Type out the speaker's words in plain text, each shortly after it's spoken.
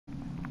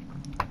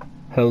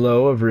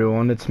Hello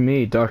everyone, it's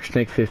me, Dark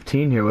Snake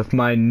 15 here with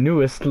my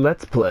newest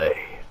Let's Play.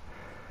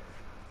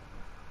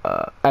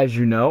 As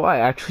you know, I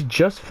actually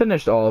just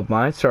finished all of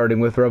mine, starting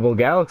with Rebel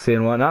Galaxy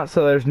and whatnot,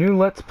 so there's new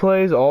Let's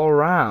Plays all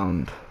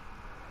around.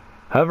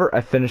 However,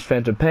 I finished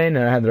Phantom Pain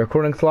and I had the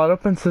recording slot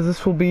open, so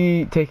this will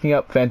be taking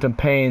up Phantom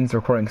Pain's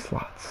recording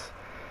slots.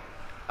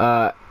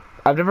 I've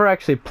never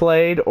actually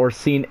played or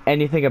seen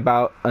anything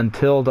about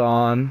Until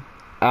Dawn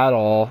at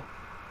all.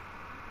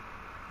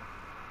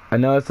 I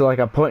know it's like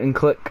a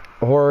point-and-click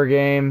horror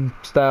game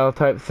style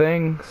type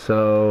thing,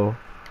 so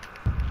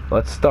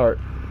let's start.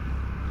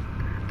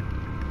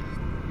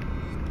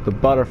 The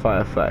butterfly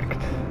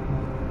effect.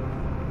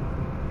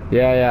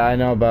 Yeah, I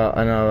know about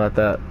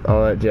that,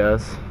 all that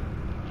jazz.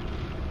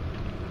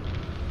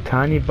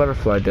 Tiny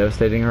butterfly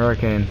devastating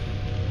hurricane.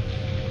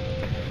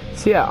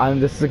 So yeah,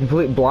 this is a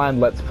complete blind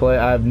Let's Play.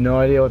 I have no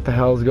idea what the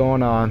hell's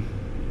going on.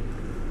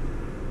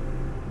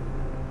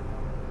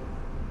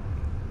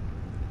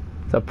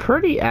 It's a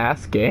pretty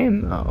ass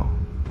game though.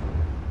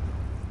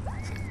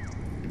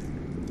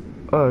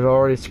 Oh, it's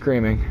already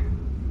screaming.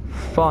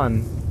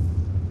 Fun.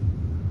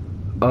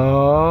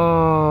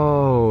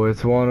 Oh,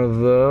 it's one of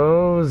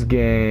those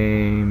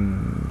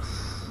games.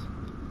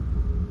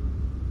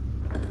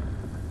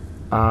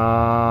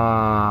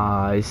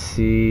 Ah, I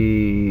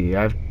see.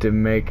 I have to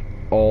make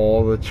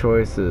all the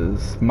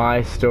choices.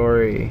 My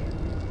story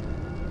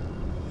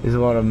is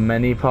one of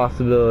many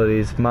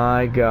possibilities.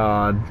 My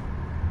God.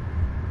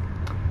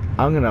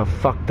 I'm gonna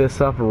fuck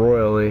this up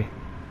royally.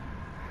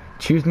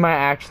 Choose my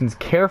actions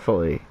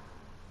carefully.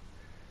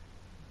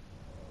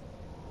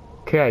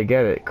 Okay, I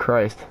get it.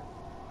 Christ.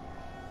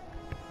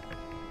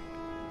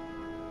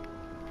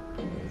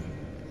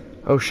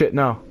 Oh shit,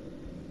 no.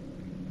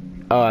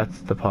 Oh, that's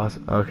the pause.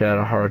 Okay, I had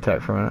a heart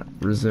attack from it.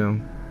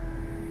 Resume.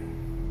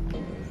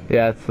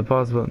 Yeah, it's the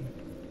pause button.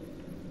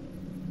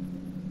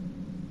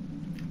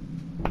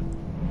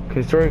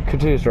 Okay,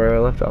 continue story where I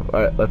left off.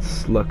 Alright,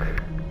 let's look.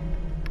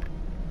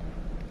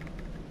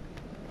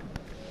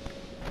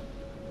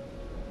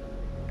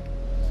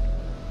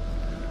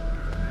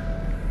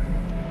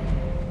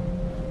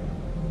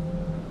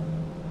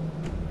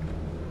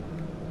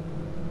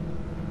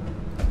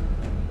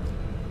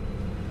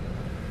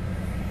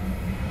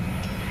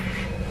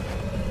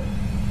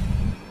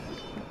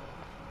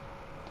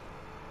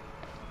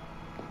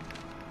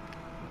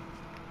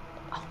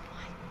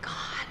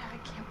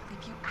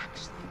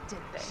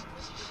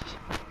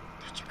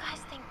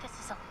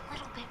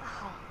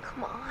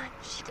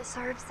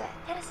 Deserves it.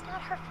 It is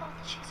not her fault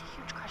that she has a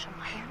huge crush on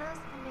Mike. Hannah's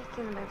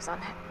making the moves on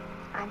him.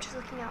 I'm just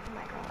looking out for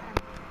my girl, Em.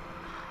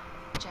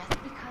 Just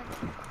because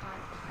he's on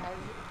Prez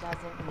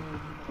doesn't mean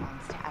he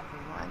belongs to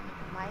everyone.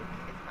 Mike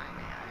is my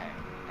man.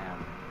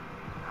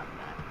 I'm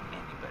not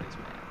anybody's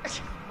man.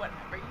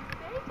 Whatever you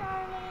say,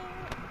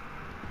 darling.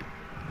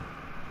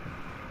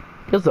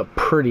 This is a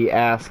pretty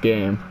ass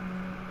game.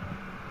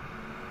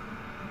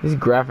 These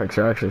graphics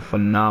are actually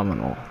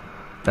phenomenal.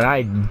 And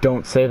I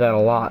don't say that a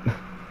lot.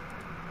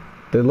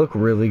 They look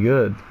really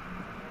good.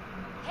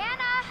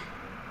 Hannah!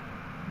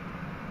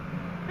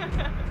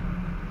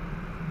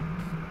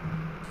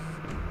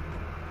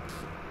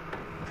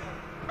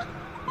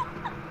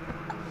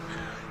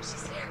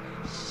 She's here.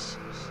 Shh.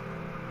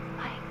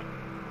 Mike.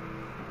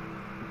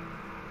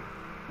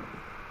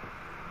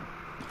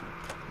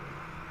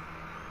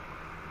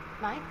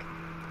 Mike?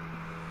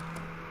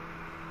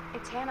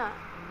 It's Hannah.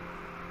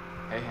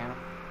 Hey, Hannah.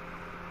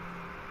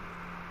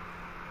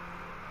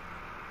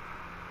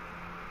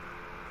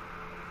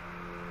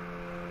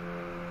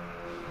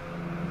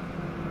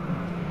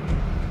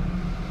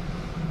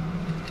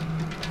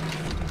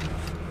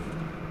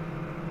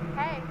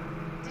 Hey,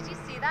 did you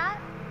see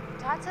that?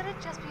 Dad said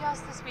it'd just be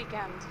us this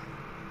weekend.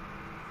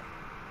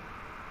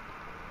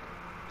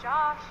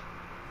 Josh.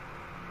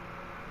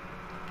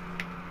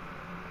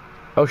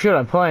 Oh shit,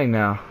 I'm playing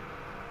now.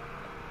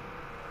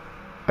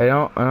 I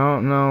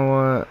don't know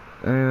what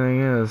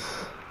anything is.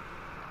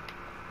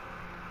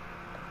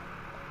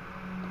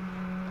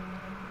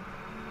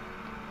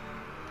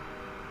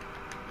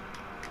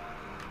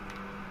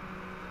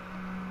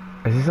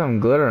 I see something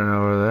glittering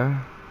over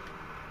there.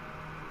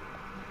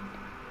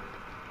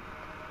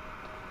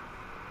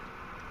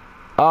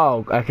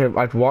 Oh, I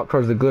have to walk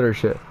towards the glitter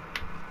shit.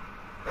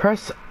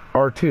 Press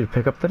R2 to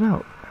pick up the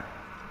note.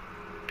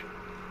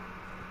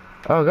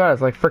 Oh god,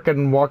 it's like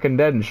frickin' Walking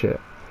Dead and shit.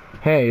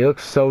 Hey, you look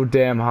so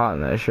damn hot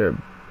in that shirt.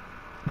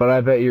 But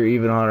I bet you're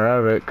even hotter out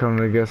of it coming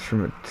to guess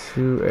from at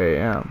 2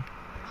 a.m.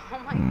 Oh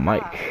my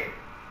Mike. God.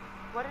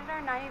 What did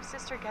our naive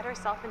sister get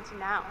herself into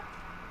now?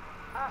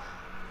 Ugh.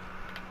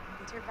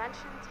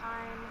 Intervention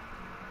time.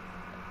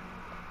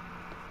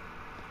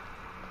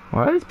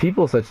 Why are these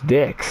people such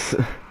dicks?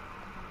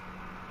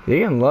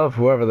 You can love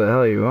whoever the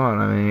hell you want,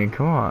 I mean,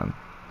 come on.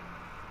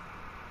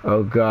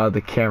 Oh god,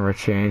 the camera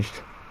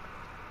changed.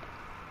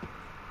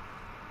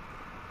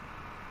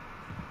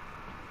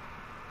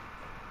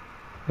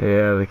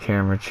 Yeah, the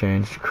camera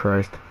changed,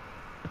 Christ.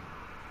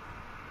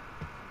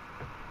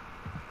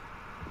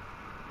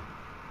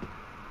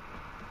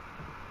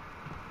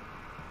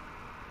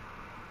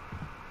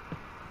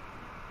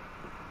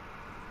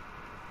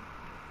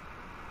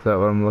 Is that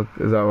what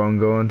is that what I'm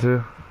going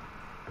to?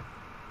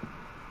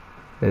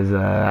 Is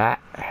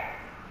that?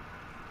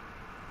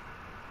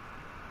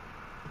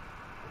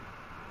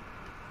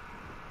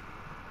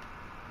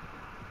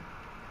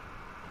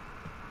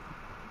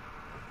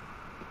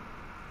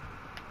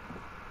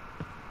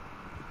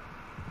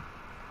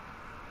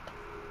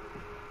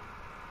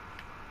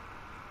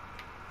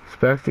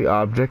 Inspect the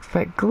objects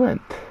that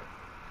glint.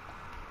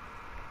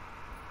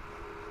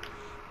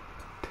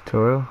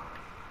 Tutorial.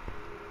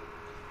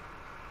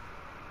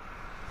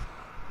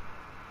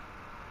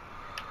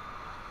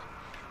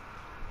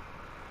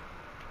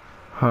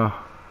 Huh.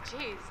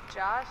 Jeez,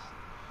 Josh.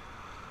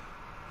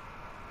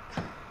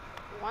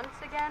 Once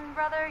again,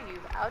 brother,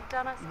 you've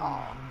outdone us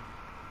all.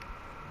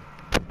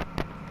 I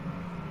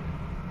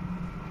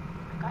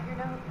got your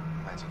note.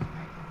 Glad you can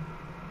make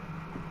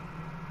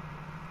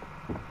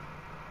it.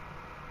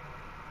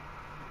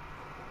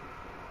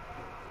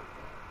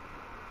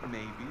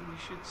 Maybe we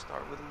should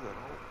start with a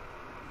little,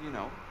 you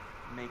know,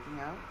 making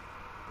out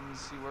and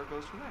see where it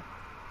goes from there.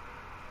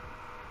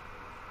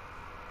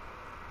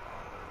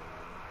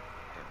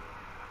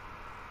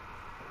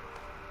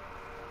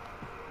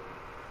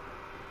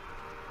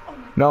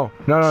 No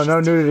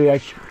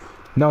nudity.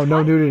 No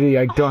nudity.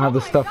 I don't have the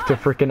stuff to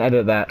freaking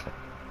edit that.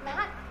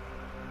 Matt,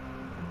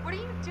 what are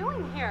you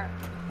doing here?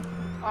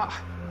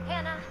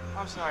 Hannah.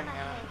 I'm sorry,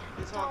 Hannah.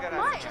 It's all got Don't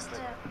out mind. of Just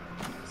hand,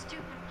 a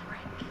stupid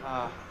prank.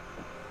 but,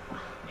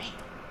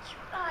 You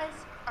guys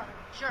are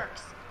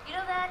jerks. You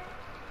know that?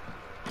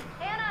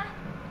 Hannah.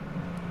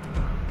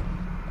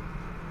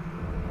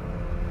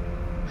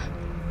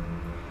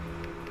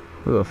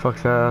 Who the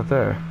fuck's that out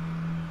there?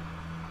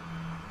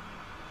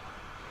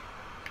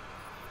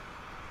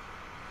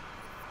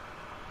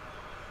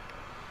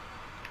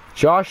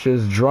 Josh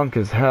is drunk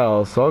as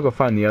hell, so I'll go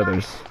find the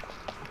others.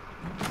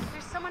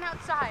 There's someone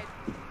outside.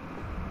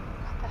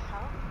 What the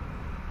hell?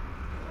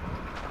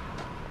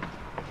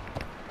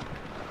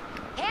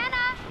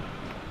 Hannah.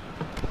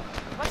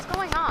 What's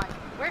going on?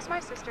 Where's my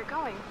sister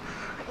going?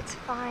 It's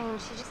fine.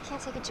 She just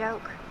can't take a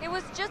joke. It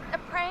was just a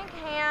prank,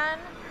 Han.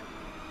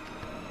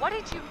 What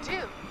did you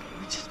do?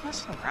 we just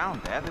messing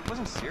around, Dad. It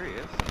wasn't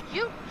serious.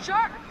 You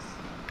jerks!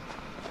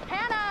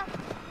 Hannah!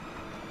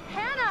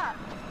 Hannah!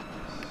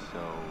 So,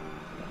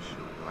 should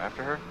we go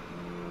after her?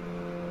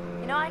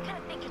 You know, I kind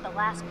of think you're the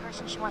last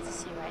person she wants to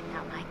see right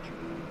now, Mike.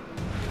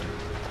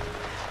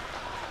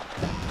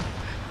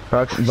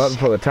 But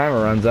before the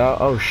timer runs out.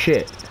 Oh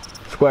shit.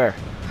 Square.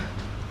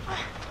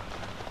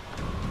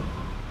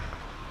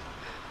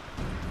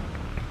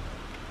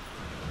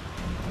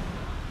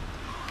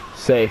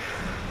 Safe.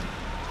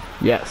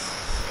 Yes.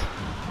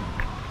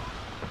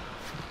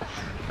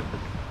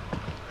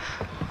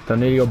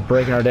 Don't need to go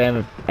breaking our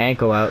damn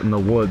ankle out in the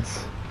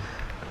woods.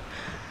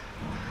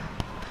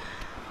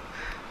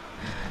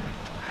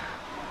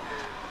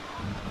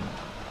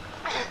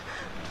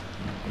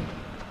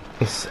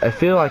 I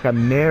feel like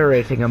I'm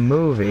narrating a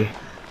movie.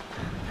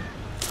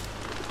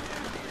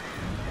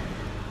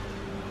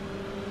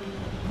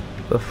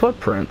 The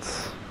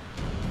footprints.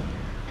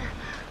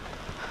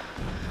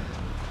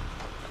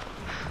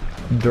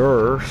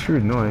 Durr,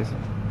 screwed noise.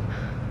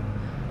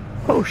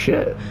 Oh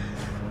shit.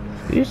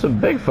 These are some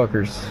big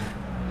fuckers.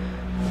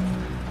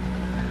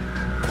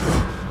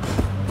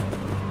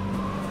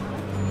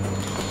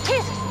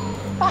 Jesus!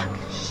 Fuck!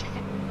 Shit!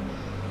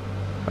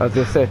 I was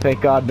gonna say,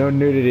 thank God, no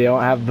nudity. I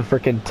don't have the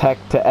freaking tech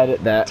to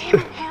edit that. Damn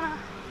it, Hannah!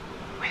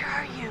 Where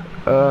are you?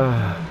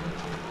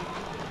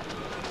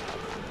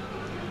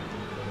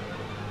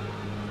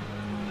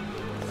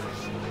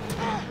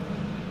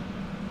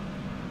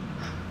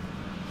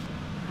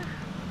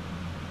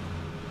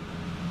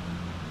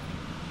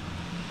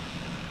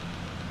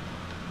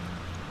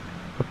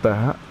 What the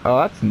hell? Oh,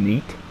 that's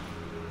neat.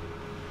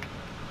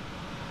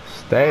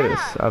 Status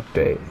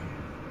update.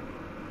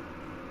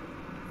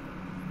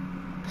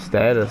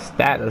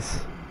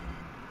 Status.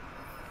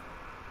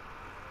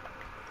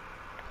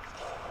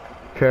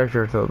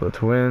 Character to the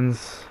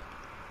twins.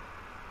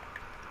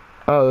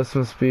 Oh, this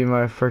must be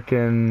my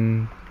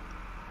freaking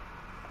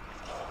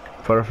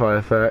butterfly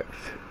effect.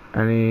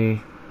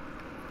 Any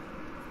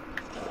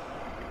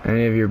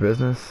of your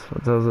business?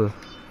 What does this?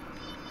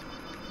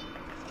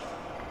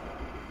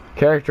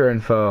 Character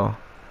info.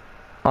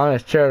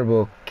 Honest,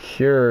 charitable,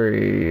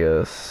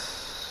 curious.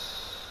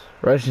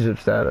 Relationship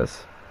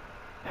status.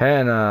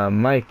 Hannah,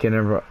 Mike, and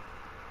everyone.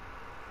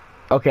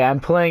 Okay, I'm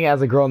playing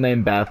as a girl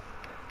named Beth,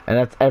 and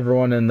that's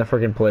everyone in the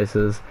freaking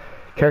places.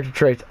 Character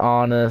traits: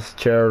 honest,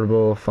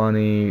 charitable,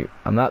 funny.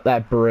 I'm not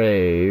that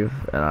brave,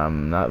 and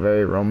I'm not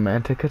very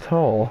romantic at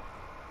all.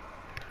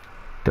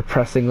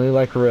 Depressingly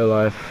like real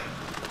life.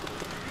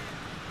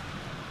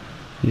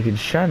 You can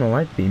shine a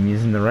light beam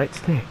using the right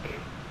stick.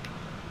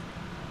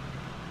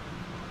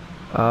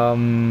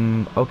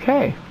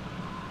 Okay.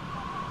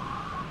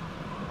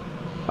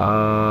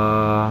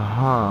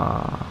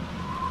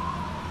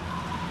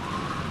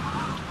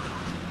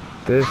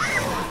 This.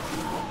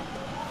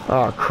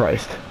 Oh,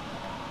 Christ.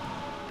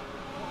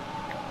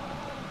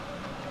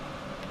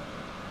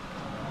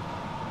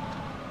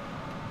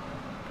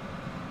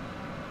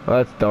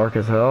 Well, that's dark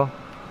as hell.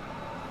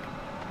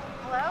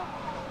 Hello?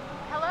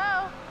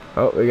 Hello?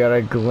 Oh, we got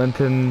a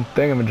glinting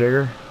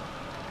thingamajigger.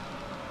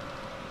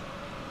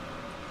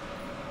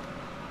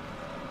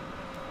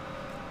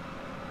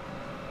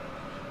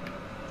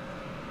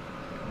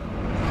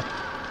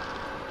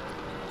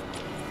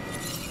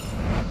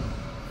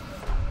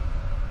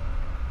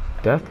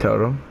 Death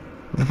totem?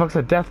 What the fuck's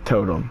a death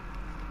totem?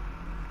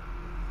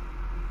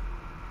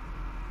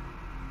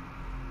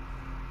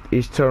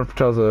 Each totem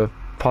foretells a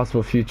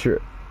possible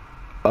future.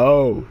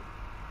 Oh.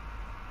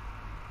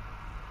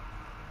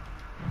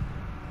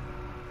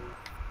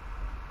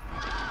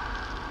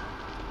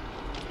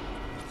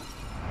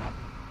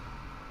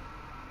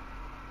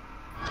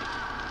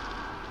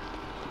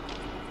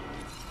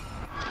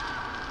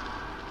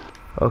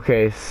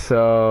 Okay,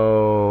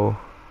 so...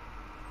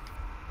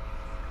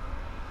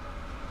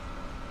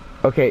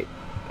 Okay,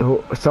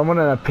 someone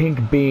in a pink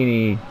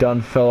beanie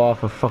done fell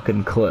off a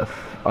fucking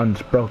cliff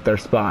and broke their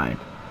spine.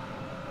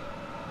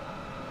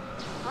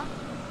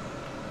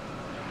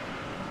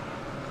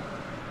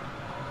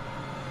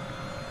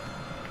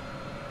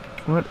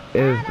 What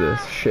is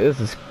this shit?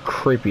 This is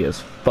creepy as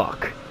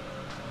fuck.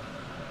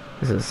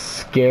 This is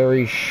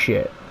scary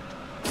shit.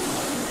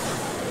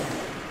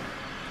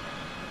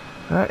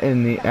 What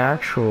in the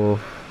actual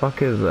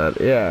fuck is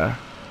that? Yeah.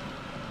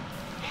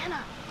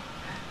 Hannah.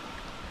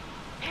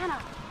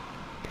 Hannah.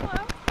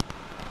 Hello?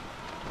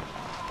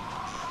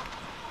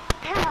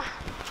 Hannah.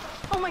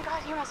 Oh my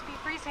god, you must be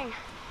freezing.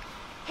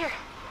 Here,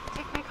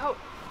 take my coat.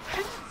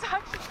 I'm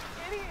such an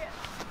idiot.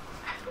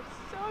 I'm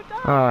so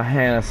dumb. Ah,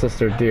 Hannah,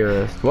 sister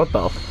dearest. What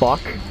the fuck?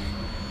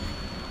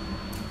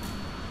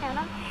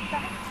 Hannah,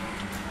 back.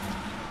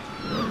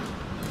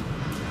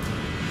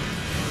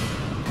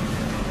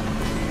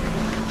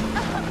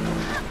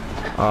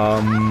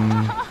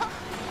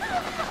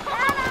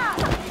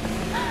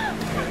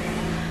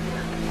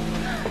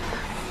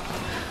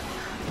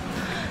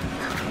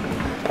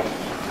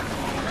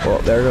 Well,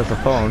 there goes the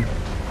phone.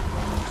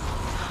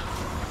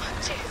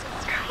 Jesus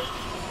Christ.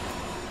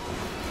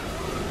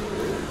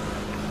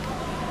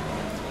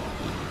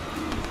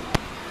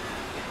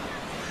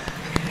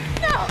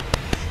 No!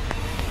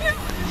 No!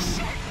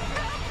 Shit!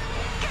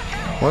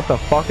 What the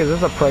fuck? Is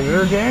this a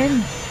Predator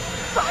game?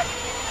 Fuck!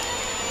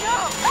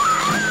 No!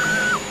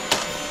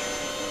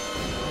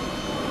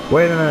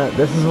 Wait a minute,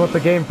 this is what the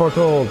game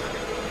foretold.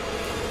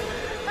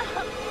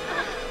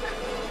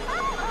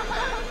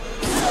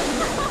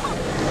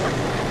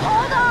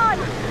 Hold on!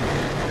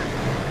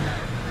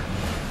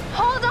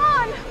 Hold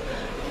on!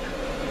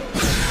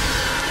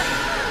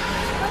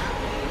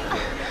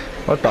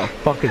 What the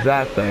fuck is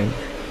that thing?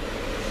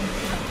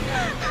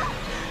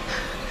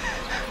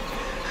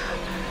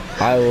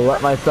 I will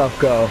let myself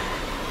go.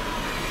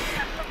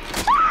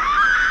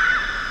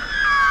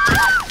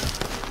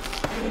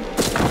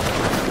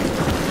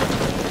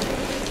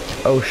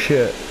 Oh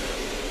shit.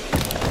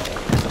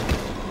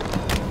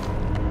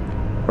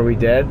 Are we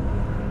dead?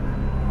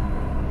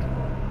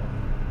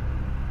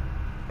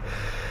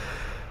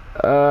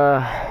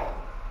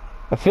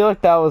 I feel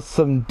like that was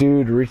some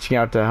dude reaching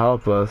out to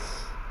help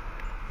us.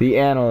 The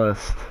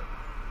analyst.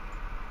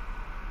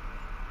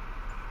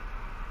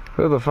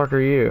 Who the fuck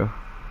are you?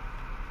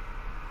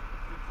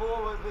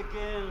 Before we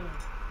begin,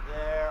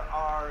 there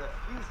are a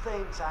few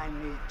things I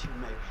need to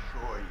make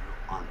sure you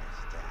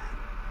understand.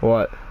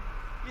 What?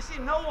 You see,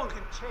 no one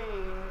can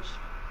change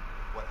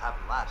what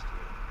happened last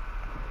year.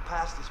 The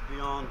past is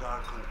beyond our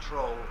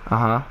control.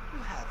 Uh-huh.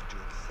 You have to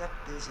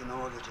accept this in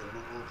order to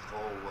move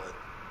forward.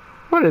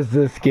 What is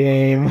this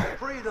game?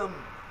 Freedom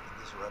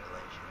is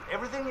revelation.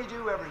 Everything you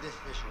do, every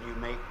decision you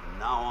make from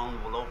now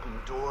on will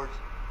open doors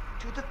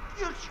to the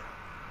future.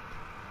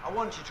 I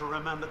want you to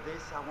remember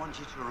this. I want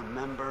you to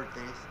remember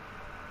this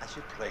as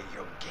you play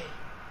your game.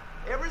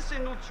 Every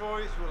single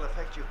choice will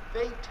affect your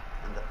fate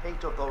and the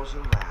fate of those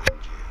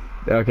around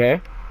you. Okay.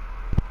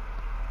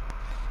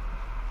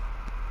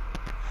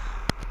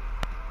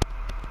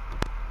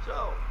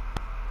 So,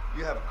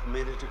 you have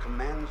committed to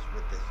commence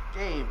with this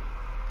game.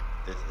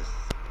 This is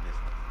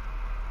significant.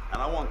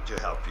 And I want to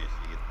help you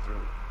see it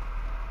through.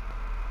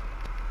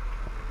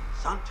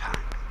 Sometimes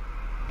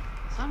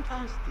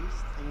these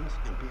things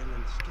can be a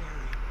little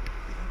scary,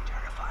 even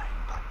terrifying,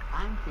 but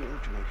I'm here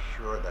to make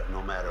sure that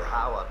no matter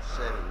how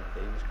upsetting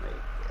things may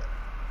get,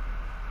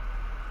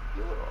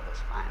 you will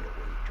always find a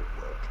way to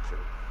work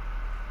through.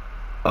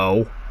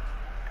 Oh.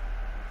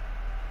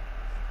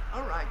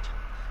 All right.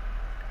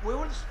 We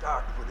will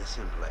start with a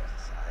simple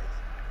exercise.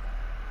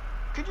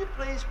 Could you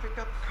please pick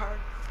up a card?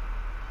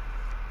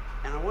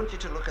 And I want you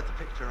to look at the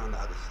picture on the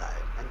other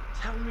side and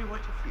tell me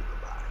what you feel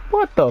about it.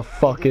 What the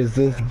fuck is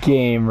this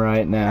game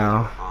right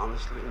now?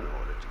 Honestly, in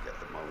order to get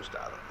the most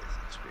out of this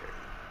experience.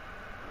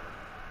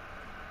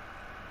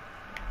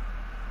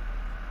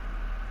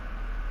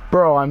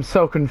 Bro, I'm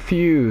so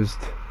confused.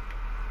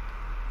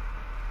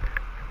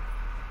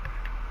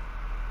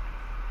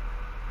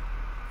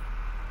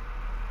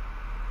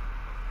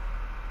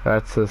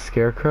 That's a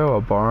scarecrow,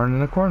 a barn,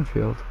 and a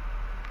cornfield.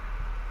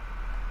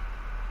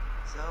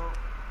 So,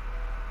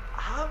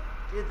 how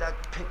did that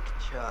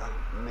picture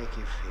make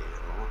you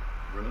feel?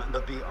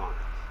 Remember, be honest.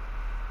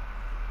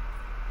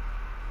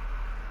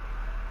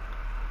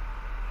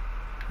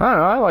 I don't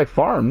know, I like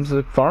farms.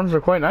 The farms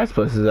are quite nice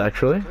places,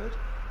 actually. Good?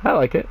 I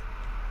like it.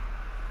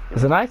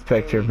 It's a nice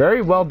picture.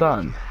 Very well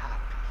done.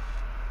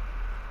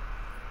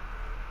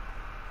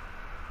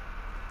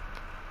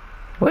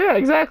 Well, yeah,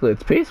 exactly.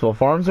 It's peaceful.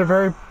 Farms are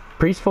very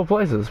peaceful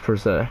places, per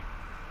se.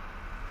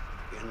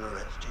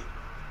 Interesting.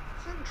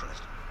 It's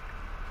interesting.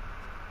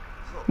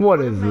 So, What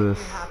would it is make this?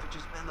 you happy to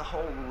spend the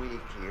whole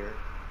week here,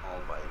 all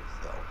by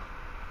yourself?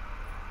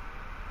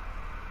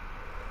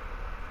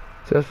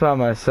 Just by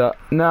myself.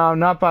 No,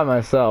 not by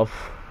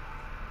myself.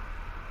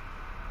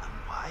 And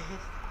why is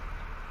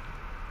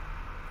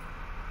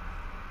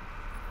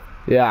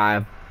that?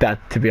 Yeah,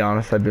 to be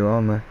honest, I'd be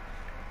lonely.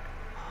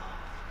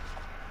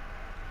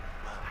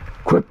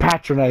 Quit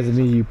patronizing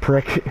me, you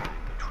prick.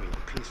 Between the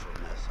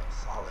peacefulness of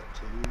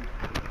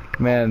solitude.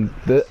 Man,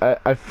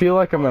 I feel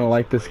like I'm gonna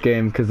like this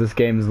game because this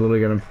game is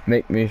literally gonna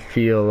make me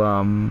feel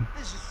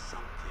This is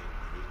something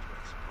we need to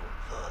explore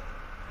further.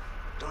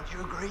 Don't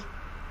you agree?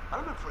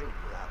 I'm afraid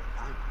we're out of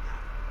time for now.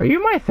 Are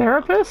you my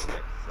therapist?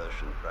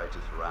 Session, try to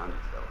surround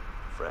yourself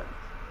with friends.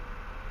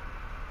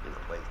 In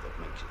a place that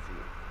makes you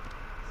feel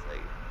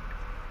safe.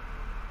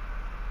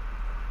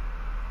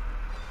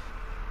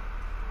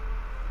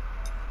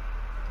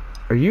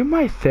 Are you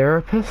my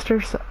therapist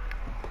or so?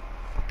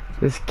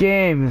 This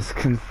game is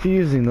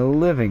confusing the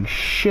living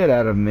shit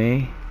out of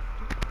me.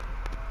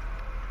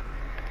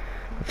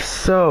 I'm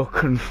so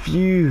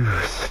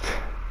confused.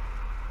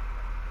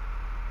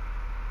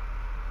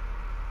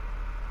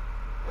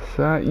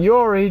 So, you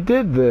already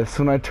did this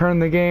when I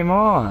turned the game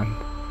on.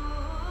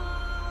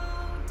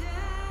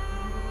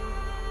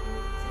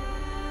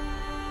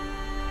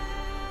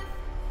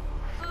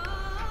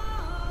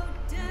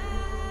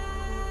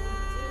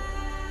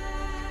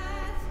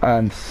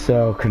 I'm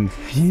so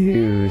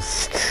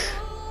confused.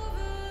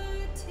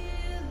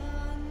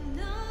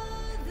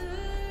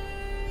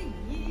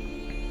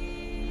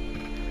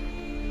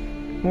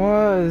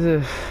 What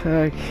the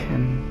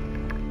fucking...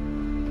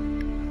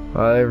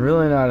 Well, they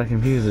really know how to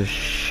confuse the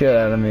shit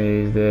out of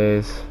me these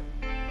days.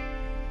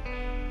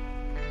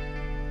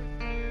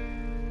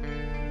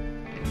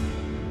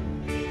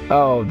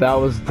 Oh, that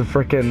was the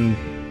frickin'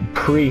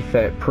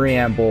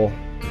 preamble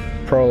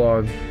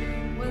prologue.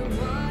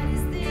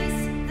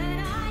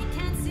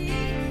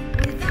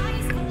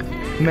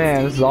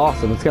 Man, this is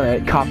awesome. It's gonna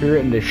get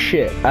copywritten to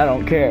shit. I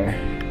don't care.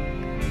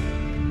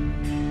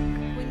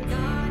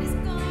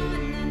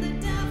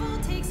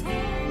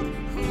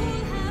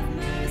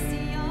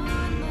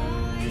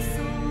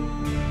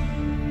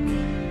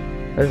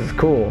 This is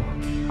cool.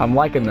 I'm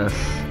liking this.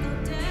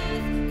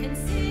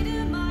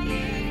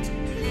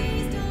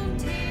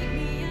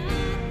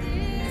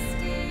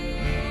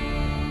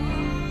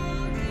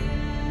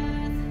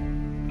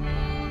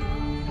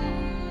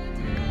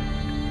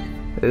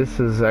 This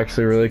is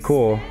actually really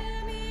cool.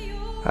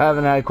 I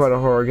haven't had quite a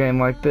horror game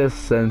like this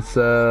since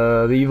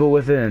The Evil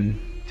Within.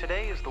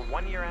 Today is the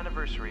one-year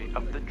anniversary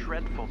of the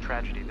dreadful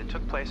tragedy that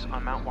took place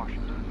on Mount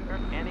Washington.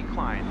 Annie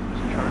Klein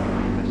was in charge of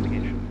the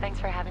investigation. Thanks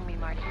for having me,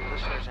 Marty.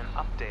 Listeners, an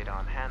update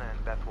on Hannah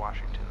and Beth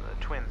Washington,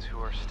 the twins who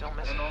are still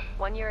missing.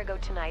 1 year ago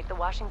tonight, the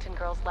Washington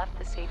girls left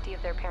the safety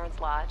of their parents'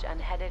 lodge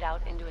and headed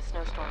out into a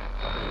snowstorm.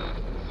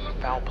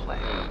 Foul play.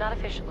 Not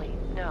officially,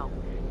 no.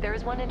 There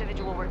is one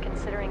individual we're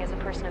considering as a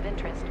person of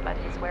interest, but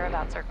his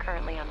whereabouts are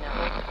currently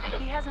unknown.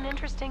 He has an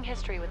interesting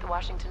history with the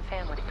Washington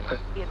family.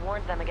 He had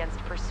warned them against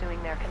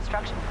pursuing their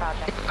construction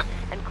project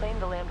and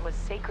claimed the land was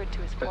sacred to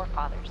his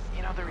forefathers.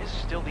 You know, there is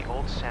still the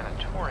old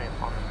sanatorium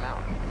on the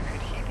mountain.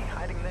 Could he be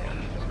hiding there?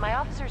 My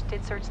officers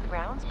did search the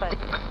grounds, but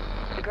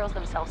the girls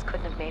themselves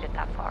couldn't have made it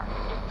that far.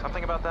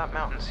 Something about that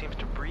mountain seems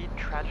to breed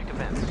tragic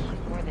events.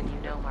 More than you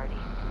know, Marty.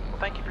 Well,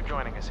 thank you for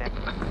joining us, Annie.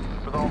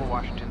 With all the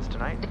Washingtons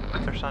tonight,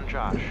 their son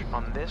Josh,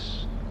 on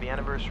this, the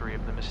anniversary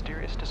of the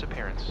mysterious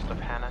disappearance of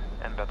Hannah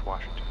and Beth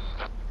Washington.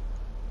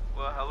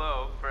 Well,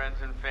 hello,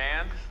 friends and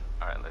fans.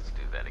 All right, let's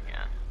do that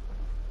again.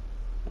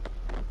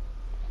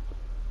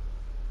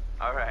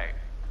 All right.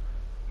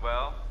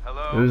 Well,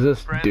 hello, Who's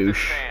this friends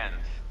douche? and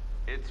fans.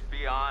 It's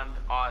beyond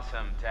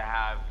awesome to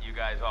have you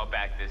guys all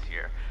back this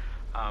year.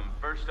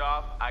 First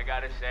off, I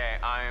gotta say,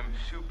 I am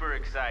super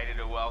excited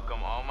to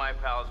welcome all my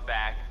pals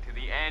back to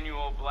the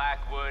annual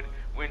Blackwood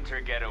Winter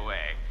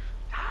Getaway.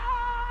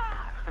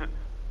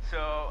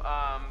 So,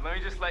 let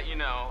me just let you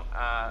know,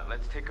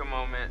 let's take a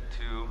moment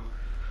to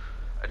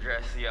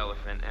address the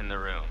elephant in the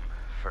room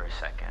for a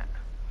second.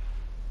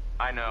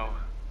 I know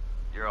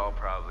you're all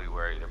probably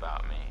worried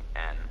about me,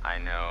 and I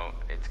know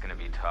it's gonna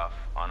be tough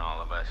on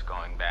all of us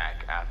going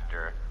back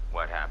after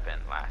what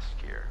happened last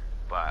year,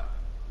 but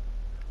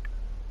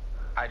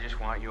I just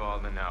want you all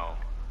to know,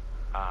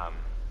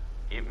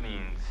 it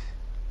means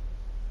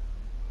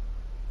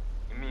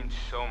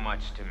so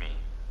much to me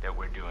that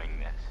we're doing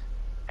this,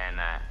 and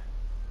that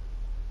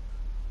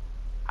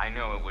I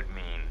know it would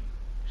mean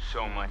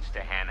so much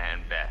to Hannah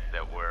and Beth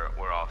that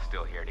we're all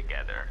still here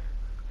together,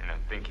 and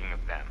I'm thinking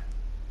of them.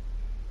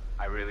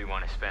 I really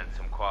want to spend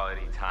some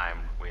quality time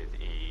with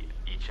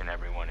each and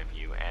every one of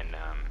you, and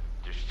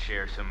just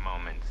share some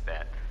moments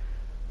that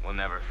we'll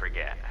never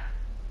forget,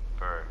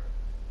 for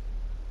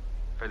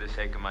the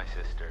sake of my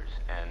sisters,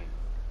 and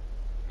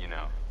you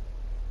know.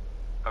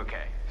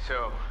 Okay,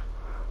 so.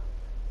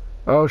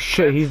 Oh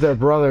shit, he's their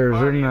brothers,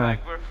 Party isn't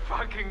like we're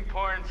fucking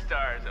porn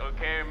stars,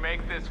 okay?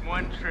 Make this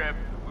one trip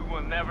we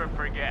will never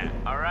forget,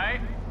 alright?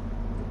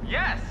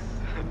 Yes!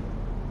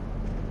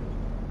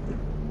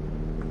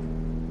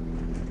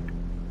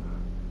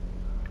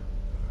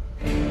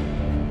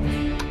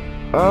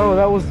 Oh,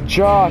 that was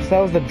Josh.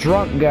 That was the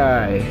drunk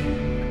guy.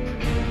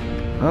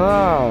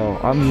 Oh,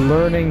 I'm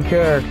learning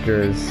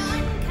characters.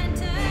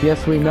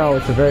 Yes, we know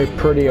it's a very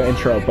pretty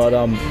intro, but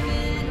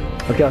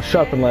okay, I'll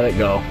shut up and let it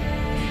go.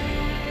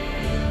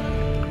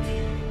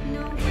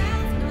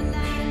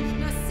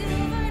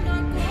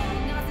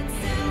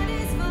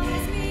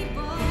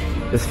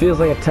 This feels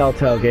like a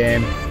Telltale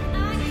game.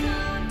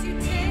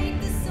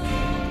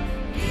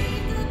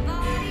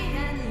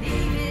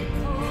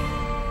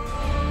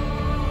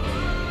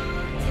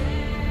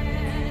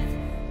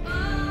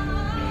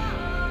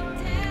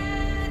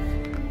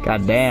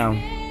 God damn.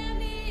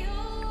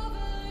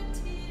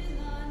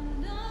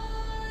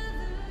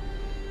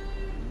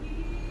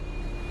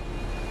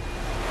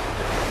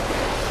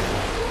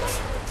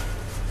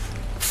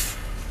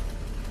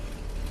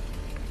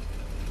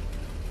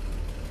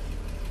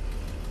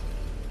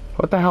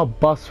 What the hell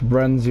bus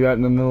runs you out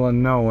in the middle of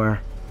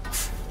nowhere?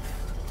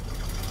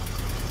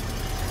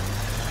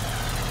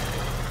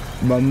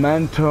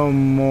 Memento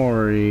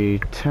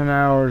Mori, 10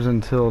 hours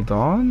until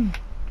dawn?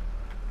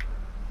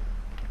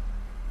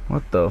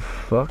 What the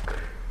fuck?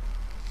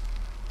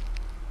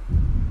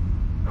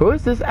 Who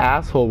is this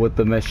asshole with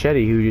the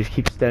machete who just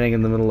keeps standing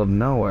in the middle of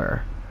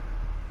nowhere?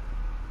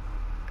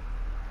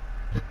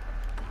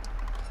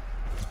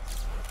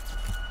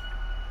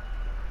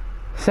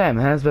 Sam,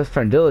 Hannah's best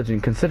friend,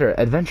 diligent, considerate,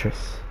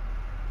 adventurous.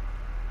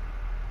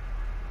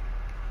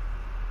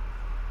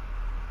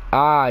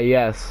 Ah,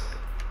 yes.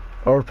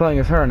 Oh, we're playing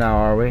as her now,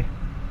 are we?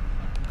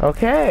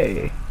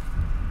 Okay.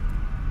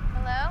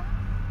 Hello?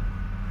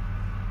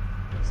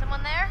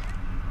 Someone there?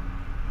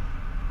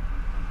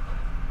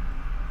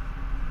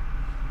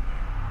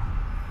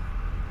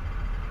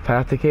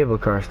 Path to cable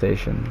car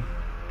station.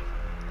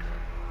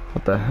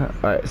 What the hell?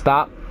 Alright,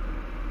 stop.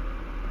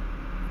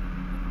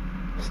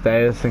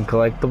 Status and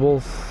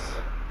collectibles.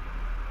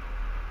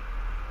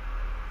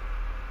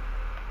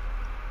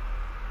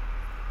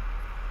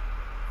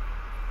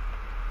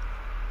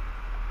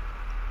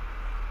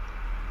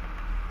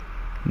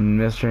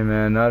 Mystery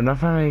Man. No, I've not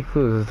found any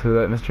clues as to who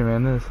that mystery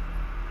man is.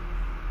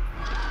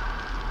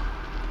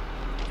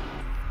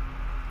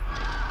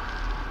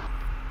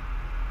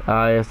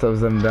 Ah, yes, that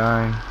was them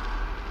dying.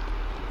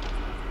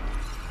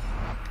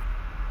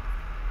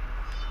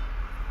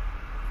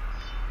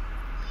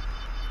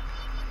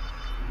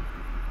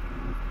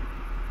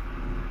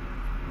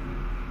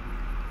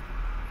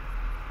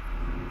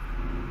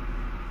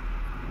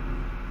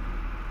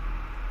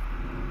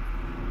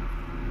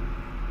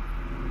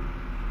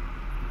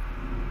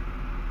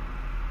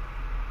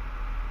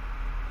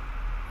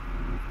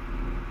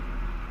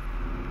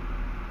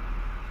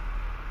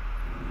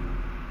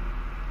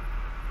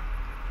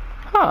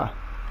 Huh.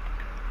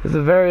 It's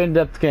a very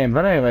in-depth game.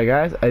 But anyway,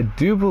 guys, I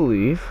do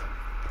believe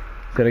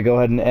I'm going to go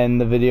ahead and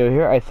end the video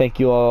here. I thank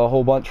you all a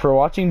whole bunch for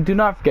watching. Do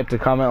not forget to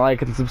comment,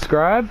 like, and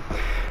subscribe.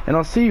 And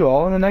I'll see you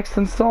all in the next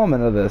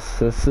installment of this.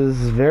 This is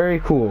very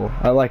cool.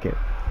 I like it.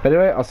 But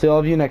anyway, I'll see all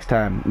of you next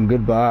time.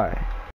 Goodbye.